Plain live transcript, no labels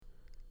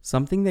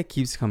Something that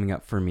keeps coming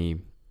up for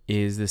me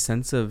is the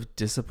sense of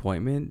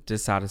disappointment,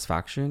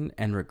 dissatisfaction,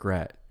 and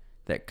regret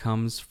that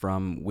comes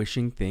from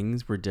wishing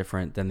things were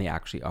different than they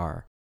actually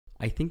are.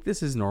 I think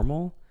this is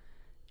normal,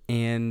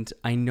 and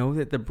I know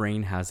that the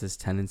brain has this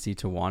tendency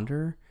to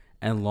wander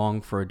and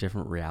long for a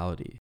different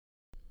reality.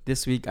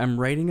 This week,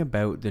 I'm writing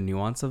about the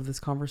nuance of this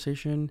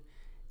conversation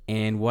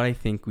and what I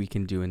think we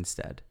can do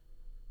instead.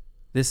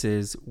 This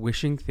is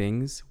Wishing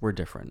Things Were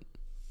Different.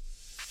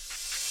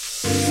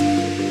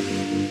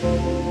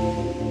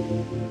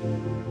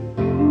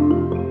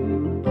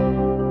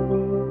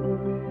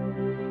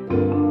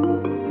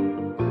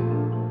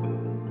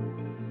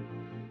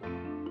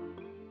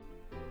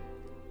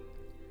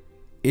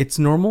 It's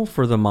normal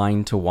for the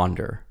mind to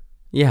wander.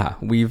 Yeah,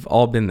 we've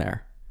all been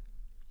there.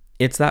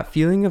 It's that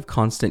feeling of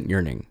constant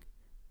yearning.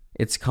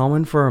 It's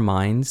common for our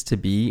minds to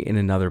be in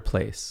another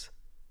place.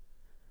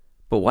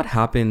 But what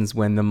happens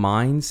when the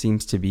mind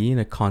seems to be in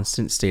a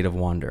constant state of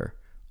wander,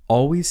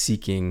 always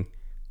seeking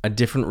a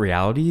different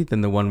reality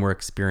than the one we're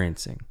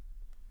experiencing?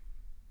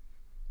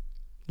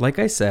 Like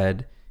I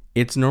said,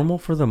 it's normal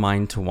for the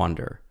mind to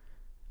wander.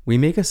 We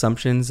make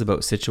assumptions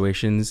about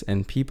situations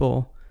and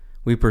people.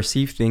 We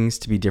perceive things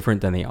to be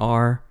different than they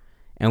are,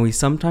 and we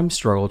sometimes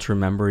struggle to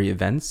remember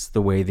events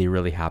the way they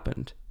really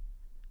happened.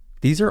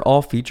 These are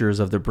all features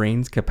of the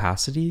brain's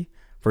capacity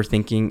for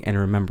thinking and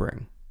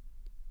remembering.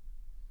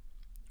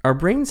 Our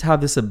brains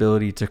have this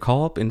ability to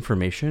call up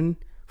information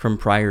from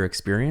prior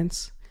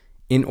experience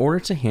in order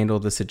to handle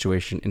the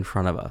situation in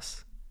front of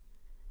us.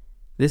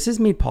 This is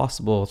made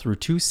possible through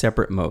two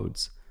separate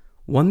modes,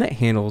 one that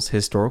handles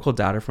historical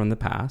data from the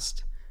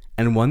past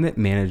and one that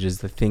manages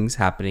the things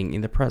happening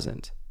in the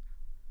present.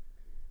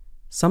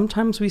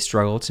 Sometimes we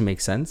struggle to make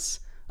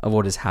sense of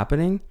what is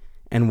happening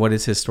and what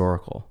is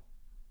historical.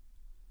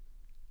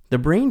 The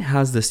brain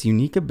has this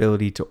unique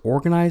ability to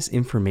organize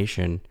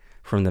information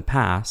from the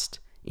past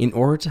in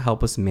order to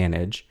help us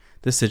manage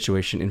the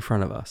situation in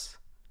front of us.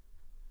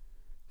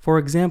 For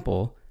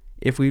example,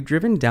 if we've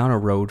driven down a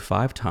road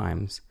 5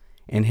 times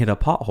and hit a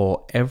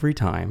pothole every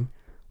time,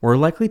 we're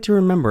likely to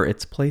remember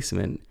its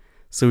placement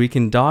so we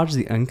can dodge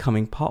the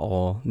oncoming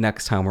pothole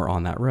next time we're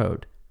on that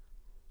road.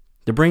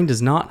 The brain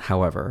does not,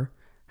 however,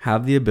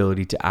 have the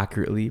ability to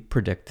accurately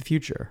predict the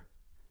future.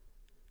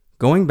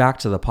 Going back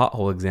to the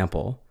pothole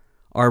example,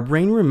 our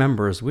brain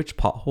remembers which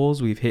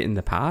potholes we've hit in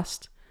the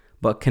past,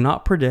 but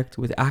cannot predict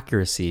with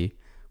accuracy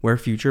where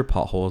future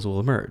potholes will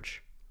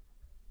emerge.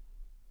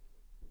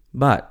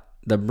 But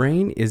the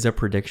brain is a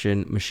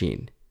prediction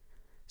machine.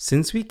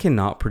 Since we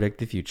cannot predict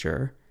the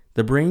future,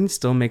 the brain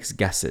still makes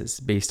guesses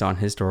based on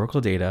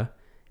historical data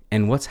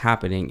and what's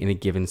happening in a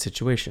given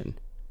situation.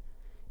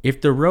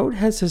 If the road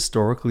has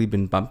historically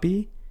been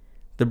bumpy,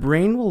 the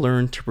brain will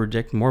learn to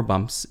predict more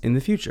bumps in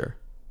the future.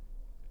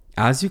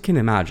 As you can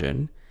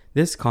imagine,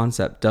 this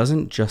concept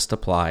doesn't just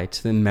apply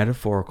to the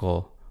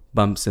metaphorical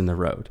bumps in the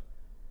road.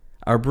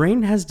 Our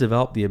brain has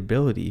developed the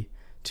ability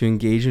to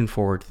engage in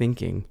forward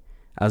thinking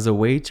as a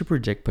way to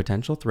predict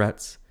potential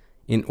threats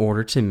in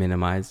order to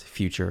minimize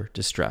future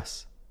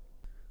distress.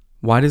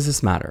 Why does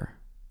this matter?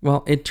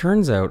 Well, it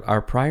turns out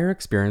our prior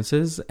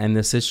experiences and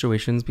the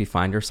situations we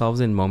find ourselves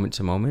in moment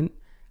to moment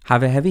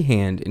have a heavy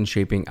hand in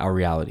shaping our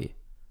reality.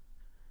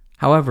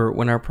 However,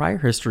 when our prior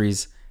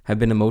histories have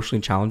been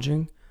emotionally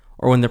challenging,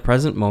 or when the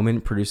present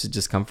moment produces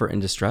discomfort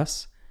and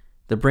distress,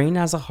 the brain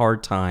has a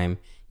hard time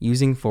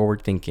using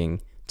forward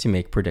thinking to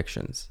make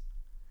predictions.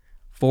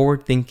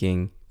 Forward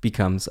thinking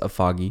becomes a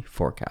foggy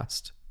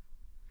forecast.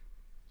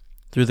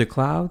 Through the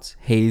clouds,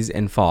 haze,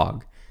 and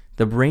fog,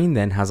 the brain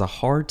then has a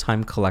hard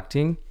time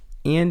collecting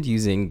and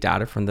using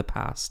data from the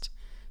past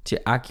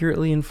to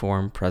accurately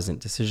inform present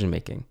decision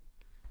making.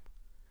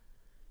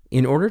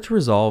 In order to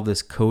resolve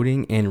this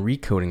coding and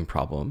recoding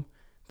problem,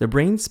 the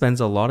brain spends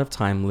a lot of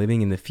time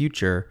living in the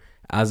future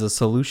as a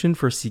solution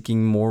for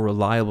seeking more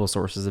reliable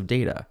sources of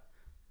data.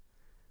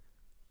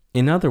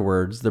 In other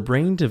words, the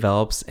brain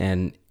develops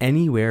an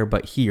anywhere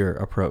but here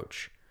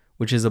approach,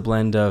 which is a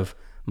blend of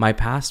my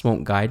past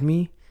won't guide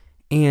me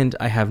and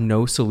I have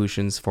no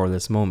solutions for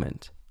this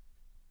moment.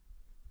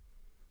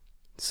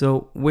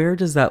 So where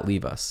does that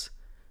leave us?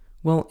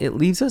 Well, it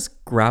leaves us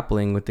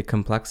grappling with the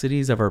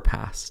complexities of our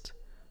past,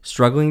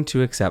 struggling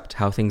to accept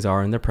how things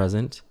are in the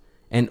present,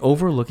 and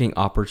overlooking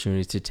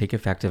opportunities to take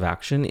effective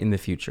action in the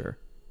future.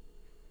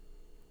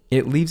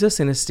 It leaves us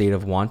in a state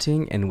of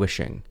wanting and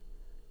wishing.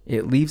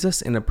 It leaves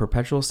us in a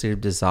perpetual state of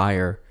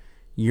desire,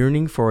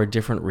 yearning for a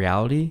different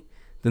reality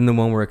than the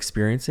one we're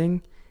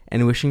experiencing,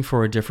 and wishing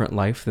for a different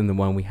life than the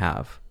one we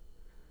have.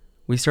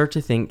 We start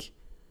to think,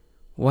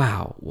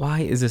 wow,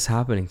 why is this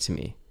happening to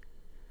me?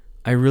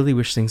 I really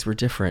wish things were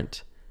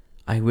different.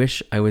 I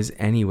wish I was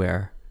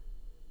anywhere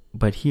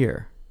but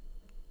here.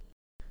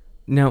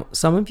 Now,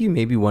 some of you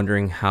may be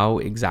wondering how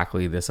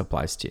exactly this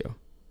applies to you.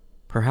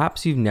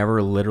 Perhaps you've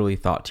never literally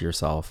thought to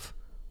yourself,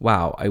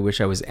 wow, I wish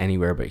I was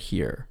anywhere but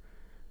here.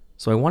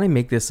 So I want to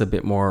make this a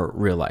bit more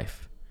real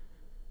life.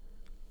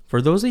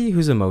 For those of you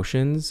whose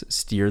emotions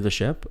steer the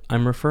ship,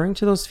 I'm referring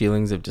to those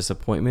feelings of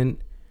disappointment,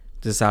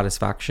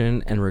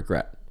 dissatisfaction, and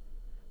regret.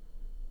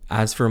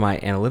 As for my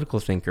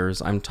analytical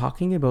thinkers, I'm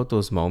talking about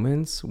those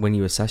moments when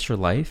you assess your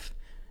life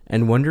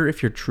and wonder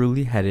if you're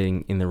truly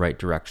heading in the right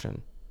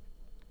direction.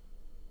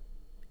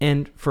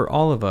 And for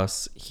all of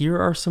us, here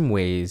are some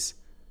ways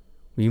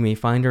we may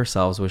find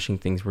ourselves wishing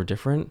things were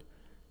different,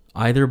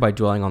 either by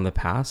dwelling on the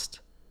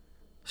past,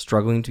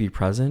 struggling to be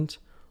present,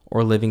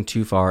 or living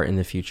too far in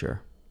the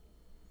future.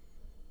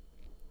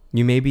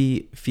 You may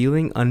be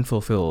feeling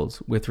unfulfilled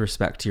with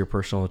respect to your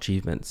personal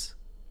achievements,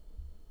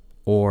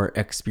 or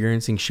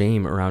experiencing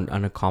shame around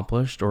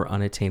unaccomplished or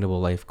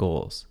unattainable life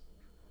goals.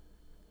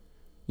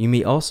 You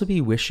may also be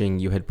wishing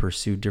you had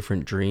pursued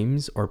different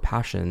dreams or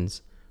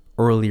passions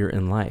earlier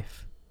in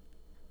life.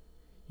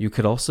 You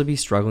could also be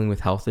struggling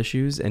with health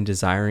issues and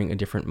desiring a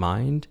different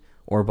mind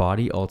or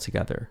body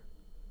altogether.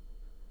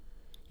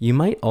 You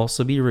might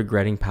also be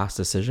regretting past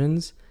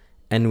decisions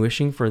and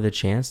wishing for the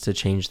chance to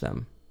change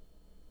them.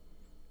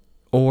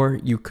 Or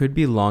you could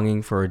be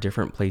longing for a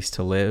different place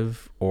to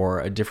live or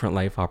a different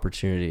life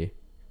opportunity,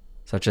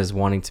 such as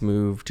wanting to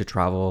move, to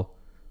travel,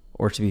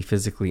 or to be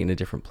physically in a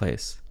different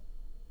place.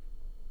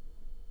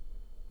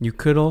 You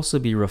could also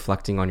be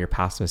reflecting on your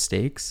past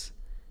mistakes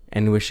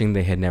and wishing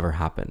they had never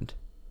happened.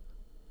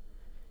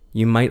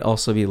 You might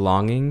also be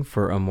longing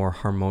for a more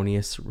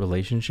harmonious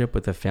relationship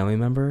with a family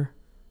member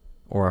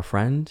or a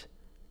friend,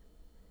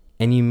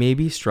 and you may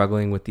be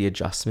struggling with the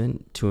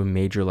adjustment to a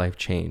major life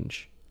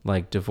change,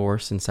 like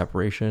divorce and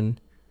separation,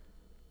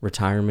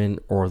 retirement,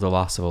 or the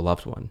loss of a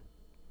loved one.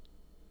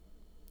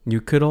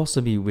 You could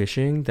also be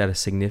wishing that a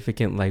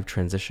significant life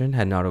transition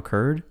had not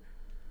occurred,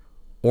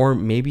 or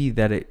maybe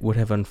that it would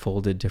have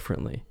unfolded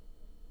differently.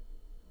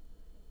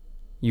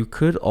 You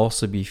could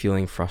also be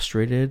feeling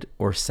frustrated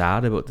or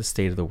sad about the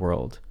state of the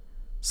world,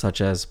 such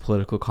as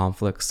political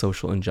conflicts,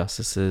 social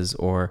injustices,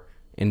 or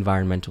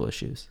environmental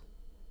issues.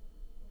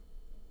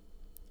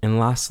 And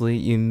lastly,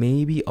 you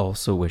may be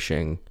also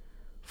wishing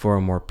for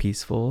a more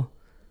peaceful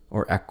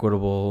or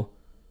equitable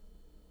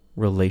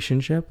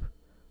relationship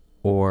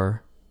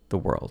or the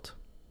world.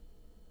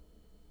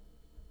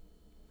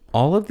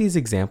 All of these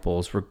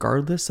examples,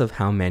 regardless of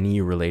how many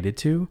you related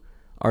to,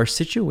 are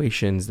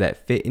situations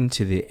that fit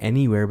into the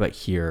anywhere but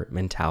here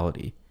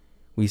mentality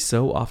we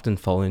so often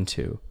fall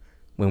into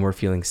when we're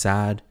feeling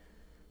sad,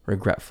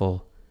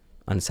 regretful,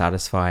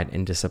 unsatisfied,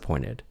 and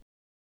disappointed.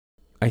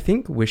 I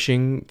think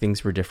wishing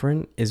things were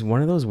different is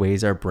one of those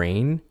ways our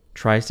brain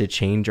tries to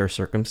change our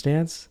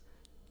circumstance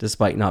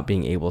despite not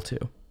being able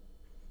to.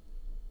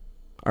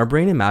 Our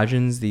brain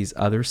imagines these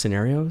other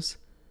scenarios,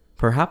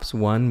 perhaps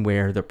one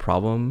where the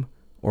problem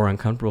or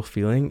uncomfortable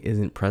feeling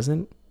isn't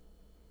present,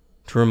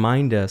 to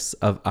remind us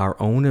of our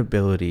own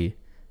ability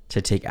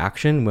to take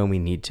action when we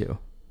need to.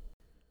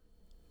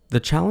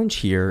 The challenge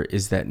here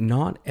is that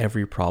not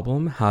every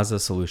problem has a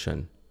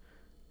solution.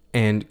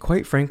 And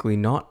quite frankly,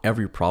 not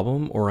every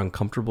problem or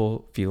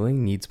uncomfortable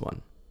feeling needs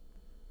one.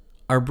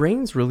 Our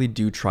brains really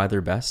do try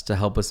their best to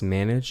help us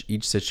manage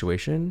each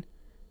situation,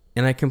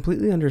 and I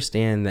completely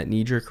understand that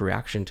knee-jerk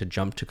reaction to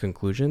jump to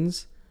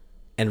conclusions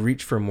and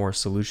reach for more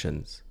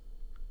solutions.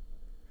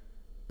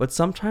 But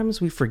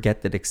sometimes we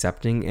forget that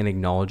accepting and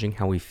acknowledging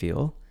how we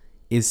feel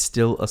is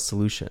still a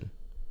solution.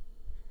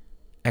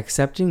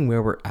 Accepting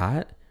where we're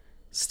at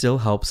still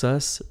helps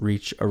us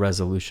reach a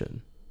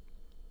resolution.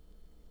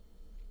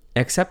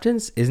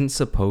 Acceptance isn't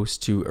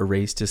supposed to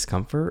erase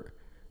discomfort,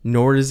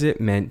 nor is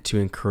it meant to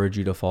encourage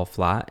you to fall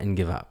flat and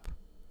give up.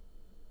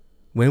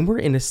 When we're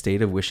in a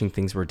state of wishing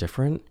things were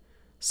different,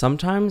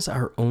 sometimes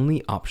our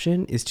only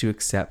option is to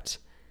accept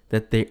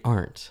that they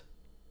aren't.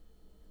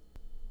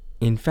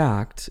 In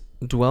fact,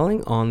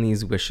 dwelling on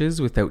these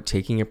wishes without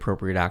taking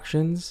appropriate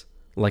actions,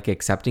 like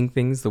accepting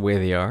things the way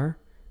they are,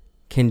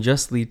 can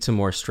just lead to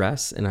more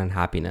stress and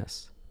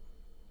unhappiness.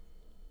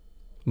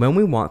 When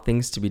we want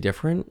things to be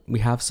different, we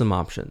have some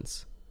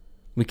options.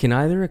 We can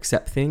either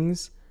accept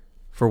things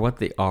for what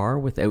they are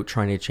without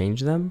trying to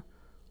change them,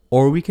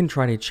 or we can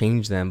try to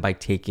change them by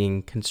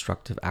taking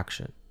constructive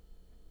action.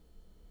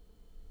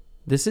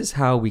 This is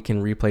how we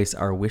can replace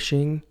our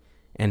wishing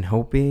and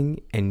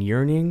hoping and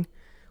yearning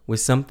with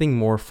something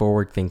more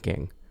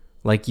forward-thinking,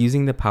 like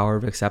using the power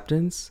of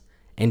acceptance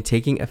and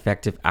taking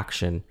effective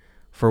action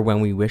for when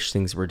we wish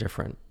things were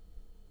different.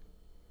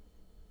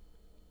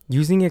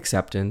 Using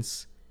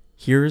acceptance,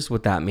 here's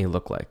what that may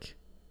look like.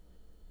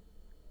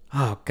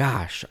 Oh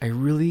gosh, I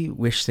really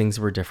wish things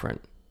were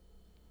different.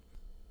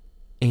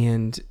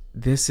 And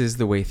this is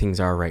the way things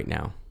are right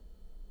now.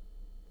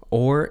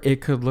 Or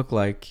it could look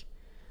like,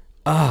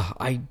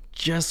 I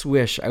just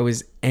wish I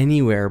was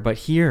anywhere but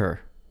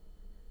here.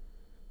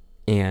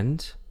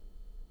 And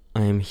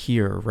I am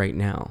here right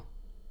now.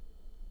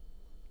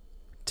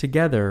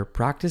 Together,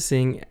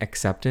 practicing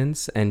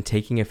acceptance and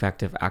taking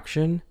effective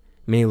action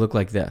may look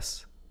like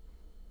this.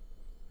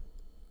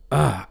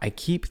 I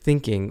keep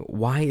thinking,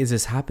 why is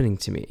this happening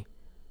to me?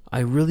 I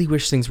really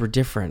wish things were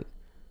different.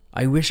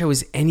 I wish I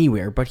was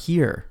anywhere but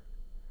here.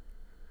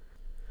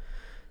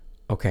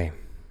 Okay,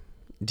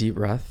 deep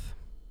breath.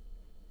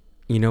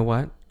 You know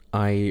what?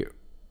 I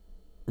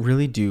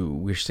really do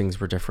wish things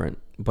were different,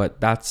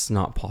 but that's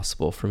not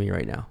possible for me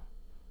right now.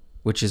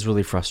 which is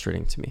really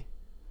frustrating to me.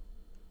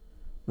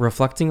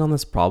 Reflecting on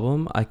this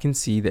problem, I can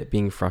see that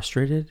being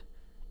frustrated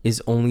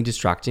is only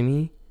distracting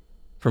me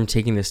from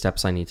taking the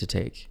steps I need to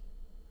take.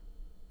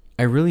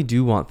 I really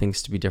do want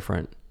things to be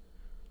different,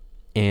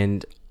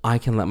 and I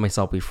can let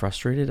myself be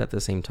frustrated at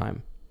the same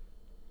time.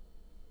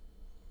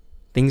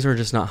 Things are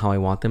just not how I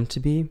want them to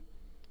be,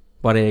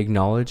 but I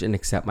acknowledge and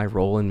accept my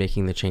role in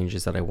making the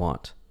changes that I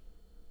want.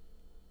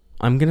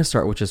 I'm going to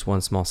start with just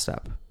one small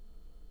step.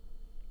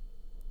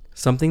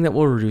 Something that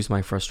will reduce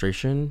my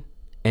frustration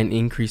and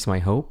increase my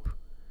hope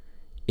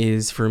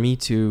is for me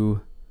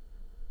to...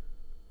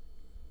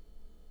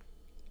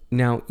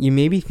 Now, you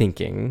may be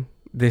thinking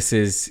this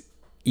is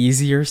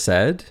easier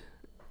said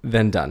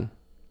than done.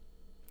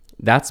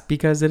 That's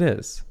because it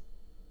is.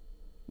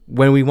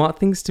 When we want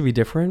things to be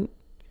different,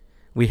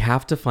 we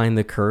have to find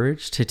the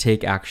courage to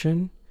take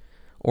action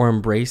or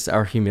embrace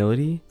our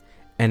humility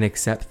and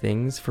accept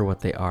things for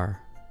what they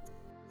are.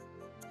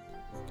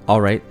 All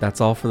right,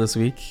 that's all for this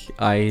week.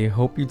 I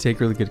hope you take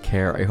really good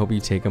care. I hope you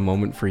take a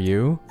moment for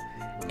you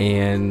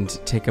and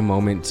take a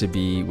moment to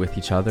be with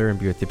each other and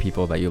be with the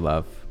people that you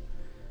love.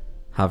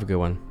 Have a good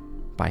one.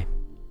 Bye.